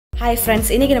Hi friends,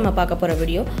 இன்னைக்கு நம்ம பார்க்க போற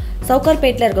வீடியோ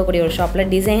சவுகார்பேட்ல இருக்கக்கூடிய ஒரு ஷாப்ல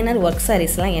டிசைனர் வர்க்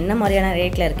சாரீஸ்லாம் என்ன மாதிரியான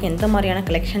ரேட்ல இருக்கு, எந்த மாதிரியான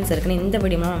கலெக்ஷன்ஸ் இருக்குன்னு இந்த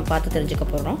வீடியோல நம்ம பார்த்து தெரிஞ்சுக்க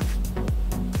போறோம்.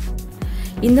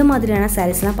 இந்த மாதிரியான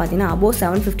சாரீஸ்லாம் பாத்தீங்கன்னா above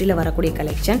 750 ல வரக்கூடிய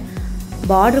கலெக்ஷன்.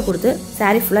 பார்டர் கொடுத்து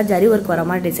saree ஃபுல்லா ஜரி வர்க் வர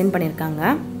மாதிரி டிசைன்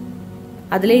பண்ணிருக்காங்க.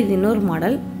 அதுல இது இன்னொரு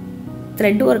மாடல்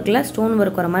thread workல stone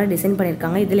work வர மாதிரி டிசைன்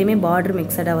பண்ணிருக்காங்க. இதுலயுமே பார்டர்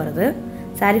மிக்ஸ்டா வருது.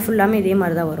 saree ஃபுல்லாமே இதே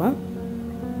மாதிரி தான் வரும்.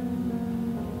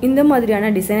 இந்த மாதிரியான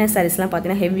டிசைனர் சாரீஸ்லாம்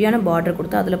பார்த்தீங்கன்னா ஹெவியான பார்டர்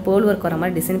கொடுத்து அதில் பேர்ல் ஒர்க் வர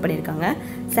மாதிரி டிசைன் பண்ணியிருக்காங்க.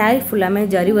 சாரீ ஃபுல்லாமே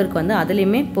ஜரி ஒர்க் வந்து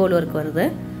அதுலேயுமே பேர்ல் ஒர்க் வருது.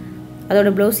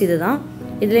 அதோட ப்ளவுஸ் இது தான்.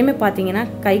 இதுலேயுமே பார்த்தீங்கன்னா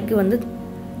கைக்கு வந்து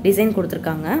டிசைன்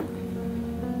கொடுத்துருக்காங்க.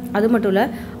 அது மட்டும் இல்லை,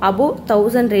 அபோவ்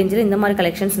 1000 ரேஞ்சில் இந்த மாதிரி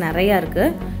கலெக்ஷன்ஸ் நிறையா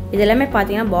இருக்குது. இது எல்லாமே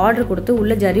பார்த்தீங்கன்னா பார்டர் கொடுத்து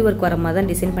உள்ள ஜரி ஒர்க் வர மாதிரி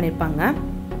தான் டிசைன் பண்ணியிருப்பாங்க.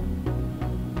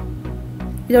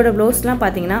 இதோட ப்ளவுஸ்லாம்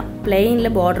பார்த்தீங்கன்னா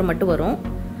பிளெயினில் பார்டர் மட்டும் வரும்.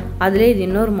 அதுலேயே இது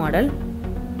இன்னொரு மாடல்.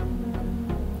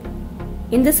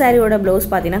 இந்த சாரியோட ப்ளவுஸ்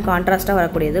பார்த்தீங்கன்னா கான்ட்ராஸ்டாக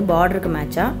வரக்கூடியது. பார்டருக்கு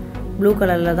மேட்சாக ப்ளூ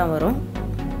கலரில் தான் வரும்.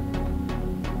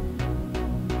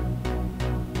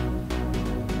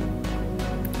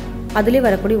 அதுலேயே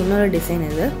வரக்கூடிய இன்னொரு டிசைன்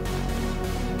இது.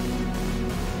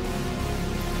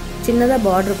 சின்னதாக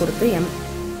பார்டர் கொடுத்து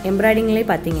எம்ப்ராய்டிங்லேயே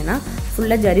பார்த்தீங்கன்னா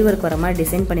ஃபுல்லாக ஜரி ஒர்க் வர மாதிரி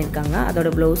டிசைன் பண்ணியிருக்காங்க.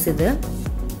 அதோட ப்ளவுஸ் இது.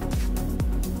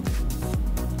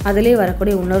 அதுலேயே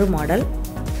வரக்கூடிய இன்னொரு மாடல்.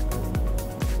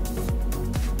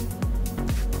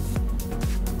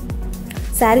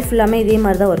 சாரீ ஃபுல்லாமே இதே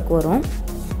மாதிரி தான் ஒர்க் வரும்.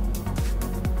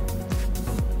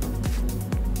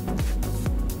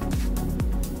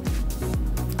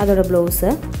 அதோட ப்ளவுஸு.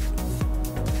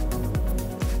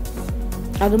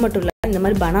 அது மட்டும் இல்லை, இந்த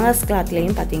மாதிரி பனாரஸ்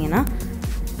கிளாத்லேயும் பார்த்தீங்கன்னா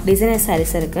டிசைனர்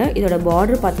சாரீஸ் இருக்குது. இதோட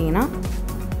பார்டர் பார்த்தீங்கன்னா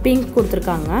பிங்க்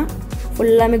கொடுத்துருக்காங்க.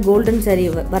 ஃபுல்லாமே கோல்டன் சாரீ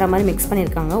வர மாதிரி மிக்ஸ்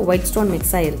பண்ணியிருக்காங்க. ஒயிட் ஸ்டோன்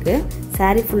மிக்ஸ் ஆகிருக்கு.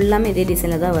 சாரீ ஃபுல்லாமே இதே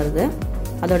டிசைனில் தான் வருது.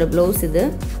 அதோட ப்ளவுஸ் இது.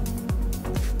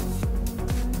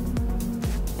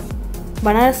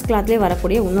 பனாரஸ் கிளாத்லேயே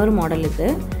வரக்கூடிய இன்னொரு மாடல் இது.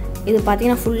 இது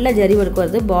பார்த்தீங்கன்னா ஃபுல்லாக ஜரி ஒர்க்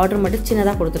வருது. பார்டர் மட்டும்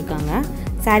சின்னதாக கொடுத்துருக்காங்க.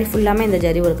 சாரீ ஃபுல்லாமே இந்த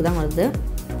ஜரி ஒர்க் தான் வருது.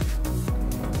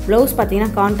 ப்ளவுஸ்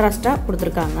பார்த்தீங்கன்னா கான்ட்ராஸ்டாக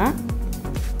கொடுத்துருக்காங்க.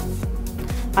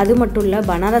 அது மட்டும் இல்லை,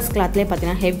 பனாரஸ் கிளாத்லேயே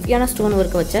பார்த்தீங்கன்னா ஹெவியான ஸ்டோன்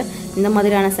ஒர்க் வச்ச இந்த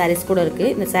மாதிரியான சாரீஸ் கூட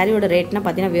இருக்குது. இந்த சாரியோட ரேட்னா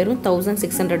பார்த்தீங்கன்னா வெறும்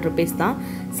 1600 rupees தான்.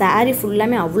 சாரீ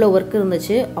ஃபுல்லாமே அவ்வளோ ஒர்க்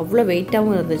இருந்துச்சு, அவ்வளோ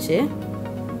வெயிட்டாகவும் இருந்துச்சு.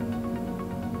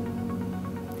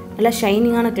 நல்லா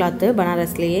ஷைனிங்கான கிளாத்து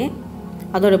பனாரஸ்லேயே.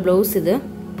 அதோட ப்ளவுஸ் இது.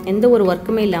 எந்த ஒரு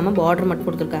ஒர்க்குமே இல்லாமல் பார்டர் மட்டும்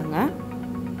கொடுத்துருக்காங்க.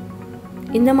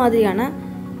 இந்த மாதிரியான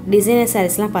டிசைனர்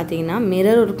சாரீஸ்லாம் பார்த்தீங்கன்னா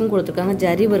மிரர் ஒர்க்கும் கொடுத்துருக்காங்க,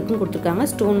 ஜரி ஒர்க்கும் கொடுத்துருக்காங்க,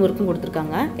 ஸ்டோன் ஒர்க்கும்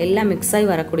கொடுத்துருக்காங்க. எல்லாம் மிக்ஸ் ஆகி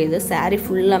வரக்கூடியது. சாரீ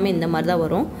ஃபுல்லாமே இந்த மாதிரி தான்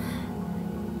வரும்.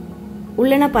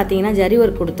 உள்ளனா பார்த்தீங்கன்னா ஜரி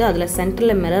ஒர்க் கொடுத்து அதில்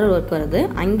சென்டரில் மிரர் ஒர்க் வருது.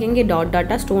 அங்கங்கே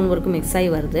டாட்டாக ஸ்டோன் ஒர்க்கும் மிக்ஸ்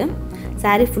ஆகி வருது.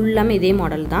 சாரீ ஃபுல்லாமே இதே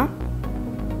மாடல் தான்.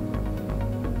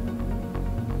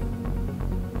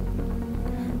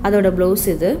 அதோட ப்ளவுஸ்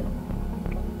இது.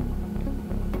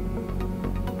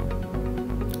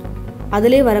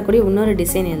 அதுலேயே வரக்கூடிய இன்னொரு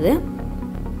டிசைன் இது.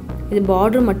 இது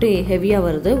பார்டர் மட்டும் ஹெவியாக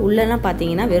வருது. உள்ளெல்லாம்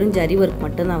பார்த்தீங்கன்னா வெறும் ஜரி ஒர்க்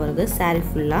மட்டும்தான் வருது சாரீ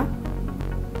ஃபுல்லாக.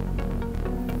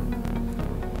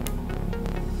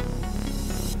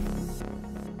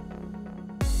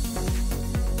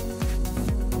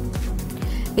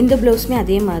 இந்த ப்ளவுஸுமே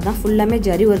அதே மாதிரி தான். ஃபுல்லாமே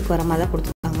ஜரி ஒர்க் வர மாதிரி தான்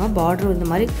கொடுத்துருக்காங்க. பார்டர் இந்த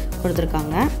மாதிரி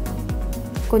கொடுத்துருக்காங்க.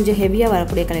 கொஞ்சம் ஹெவியாக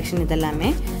வரக்கூடிய கலெக்ஷன்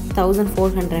இதெல்லாமே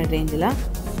 1400 ரேஞ்சில்.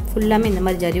 ஃபுல்லாமே இந்த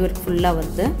மாதிரி ஜரி ஒர்க் ஃபுல்லாக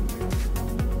வருது.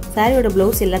 சாரியோட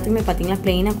ப்ளவுஸ் எல்லாத்துக்குமே பார்த்தீங்கன்னா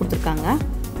பிளெயினாக கொடுத்துருக்காங்க.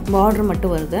 பார்டர்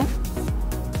மட்டும் வருது.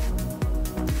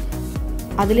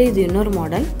 அதுலேயே இது இன்னொரு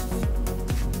மாடல்.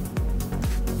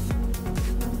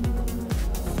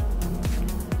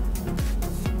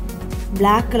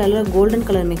 பிளாக் கலரில் கோல்டன்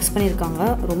கலர் மிக்ஸ் பண்ணியிருக்காங்க.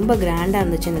 ரொம்ப கிராண்டாக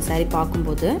இருந்துச்சு இந்த சாரீ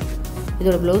பார்க்கும்போது.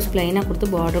 இதோட ப்ளவுஸ் பிளெயினாக கொடுத்து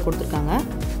பார்டர் கொடுத்துருக்காங்க.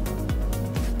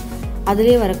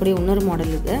 அதுலேயே வரக்கூடிய இன்னொரு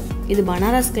மாடல் இது. இது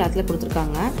பனாரஸ் கிளாத்தில்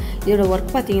கொடுத்துருக்காங்க. இதோட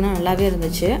ஒர்க் பார்த்தீங்கன்னா நல்லாவே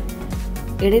இருந்துச்சு.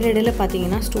 இடையில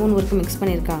பார்த்தீங்கன்னா ஸ்டோன் ஒர்க்கு மிக்ஸ்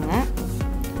பண்ணியிருக்காங்க.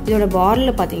 இதோட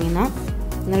பார்டரில் பார்த்தீங்கன்னா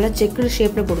நல்லா செக்குடு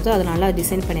ஷேப்பில் கொடுத்து அதை நல்லா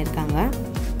டிசைன் பண்ணியிருக்காங்க.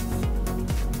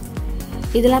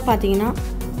 இதெல்லாம் பார்த்தீங்கன்னா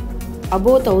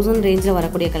அபோவ் 1000 ரேஞ்சில்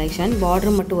வரக்கூடிய கலெக்ஷன்.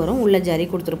 பார்டர் மட்டும் வரும். உள்ள ஜரி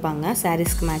கொடுத்துருப்பாங்க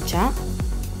சாரீஸ்க்கு மேட்சாக.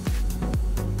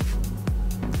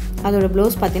 அதோட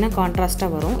ப்ளவுஸ் பார்த்தீங்கன்னா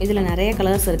கான்ட்ராஸ்டாக வரும். இதில் நிறைய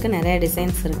கலர்ஸ் இருக்குது, நிறைய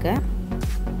டிசைன்ஸ் இருக்குது.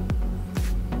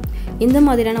 இந்த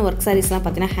மாதிரியான ஒர்க் சாரீஸ்லாம்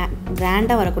பார்த்தீங்கன்னா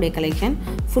கிராண்டாக வரக்கூடிய கலெக்ஷன்.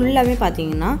 ஃபுல்லாகவே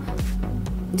பார்த்தீங்கன்னா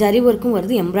ஜரி ஒர்க்கும்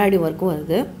வருது, எம்ப்ராய்டரி ஒர்க்கும்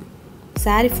வருது.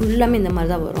 சாரீ ஃபுல்லாமே இந்த மாதிரி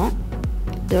தான் வரும்.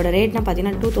 இதோட ரேட்னா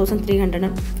பார்த்தீங்கன்னா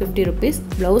 2350 rupees.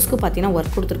 ப்ளவுஸ்க்கு பார்த்தீங்கன்னா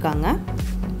ஒர்க் கொடுத்துருக்காங்க.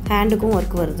 ஹேண்டுக்கும்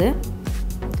ஒர்க் வருது.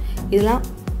 இதெல்லாம்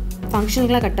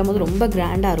ஃபங்க்ஷனுக்கெலாம் கட்டும்போது ரொம்ப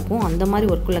கிராண்டாக இருக்கும். அந்த மாதிரி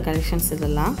ஒர்க் உள்ள கலெக்ஷன்ஸ்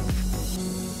இதெல்லாம்.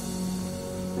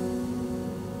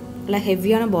 நல்லா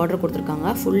ஹெவியான பார்டர் கொடுத்துருக்காங்க.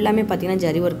 ஃபுல்லாமே பார்த்தீங்கன்னா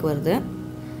ஜரி ஒர்க் வருது.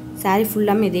 saree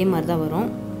ஃபுல்லாமே இதே மாதிரி தான் வரும்.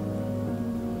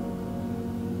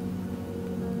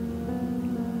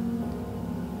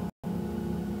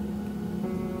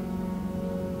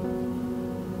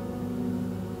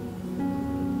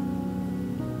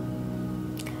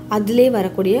 அதிலே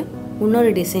வரக்கூடிய இன்னொரு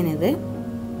டிசைன் இது.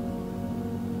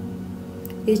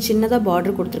 இது சின்னதா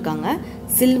பார்டர் கொடுத்திருக்காங்க.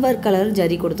 சில்வர் கலர்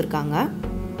ஜரி கொடுத்திருக்காங்க.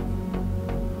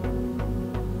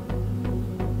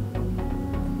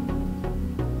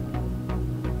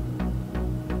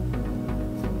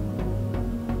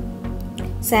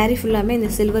 saree ஃபுல்லாமே இந்த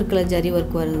சில்வர் கலர் ஜரி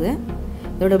வர்க் வருது.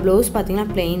 இதோட ப்ளவுஸ் பாத்தீங்கன்னா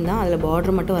plain தான். அதுல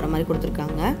பார்டர் மட்டும் வர மாதிரி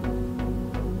கொடுத்திருக்காங்க.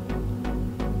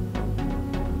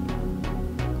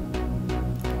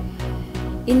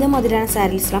 இந்த மாதிரியான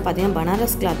சாரீஸ்லாம் பாத்தீங்கன்னா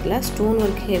பனாரஸ் கிளாத்ல ஸ்டோன்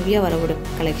வர்க் ஹெவியா வர ஒரு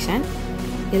கலெக்ஷன்.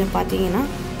 இதுல பாத்தீங்கன்னா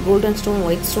golden stone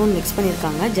white stone mix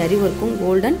பண்ணிருக்காங்க. Zari வர்க்கும்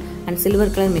golden and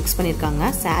silver colour mix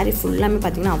பண்ணிருக்காங்க. saree ஃபுல்லாமே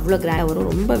பாத்தீங்கன்னா அவ்வளவு கிராண்டா வரும்.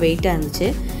 ரொம்ப வெயிட்டா இருந்துச்சு.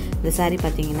 இந்த saree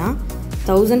பாத்தீங்கன்னா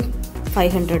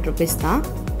 1500 rupees தான்.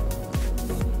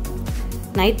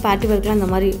 நைட் பார்ட்டி வர்க்லாம் இந்த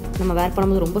மாதிரி நம்ம வேர்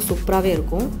பண்ணும்போது ரொம்ப சூப்பராவே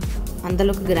இருக்கும். அந்த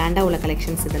அளவுக்கு கிராண்டா உள்ள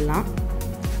கலெக்ஷன்ஸ் இதெல்லாம்.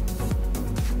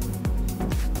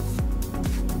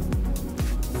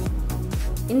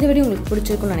 இந்த வீடியோ உங்களுக்கு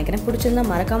பிடிச்சிருக்கும்னு நினைக்கிறேன். பிடிச்சிருந்தா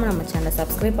மறக்காம நம்ம சேனலை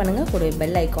சப்ஸ்கிரைப் பண்ணுங்க. கூட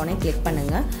பெல் ஐகானை கிளிக்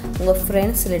பண்ணுங்க. உங்க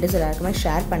ஃப்ரெண்ட்ஸ் ரிலேட்டிவ்ஸ் எல்லாருக்குமே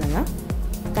ஷேர் பண்ணுங்க.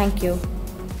 Thank you.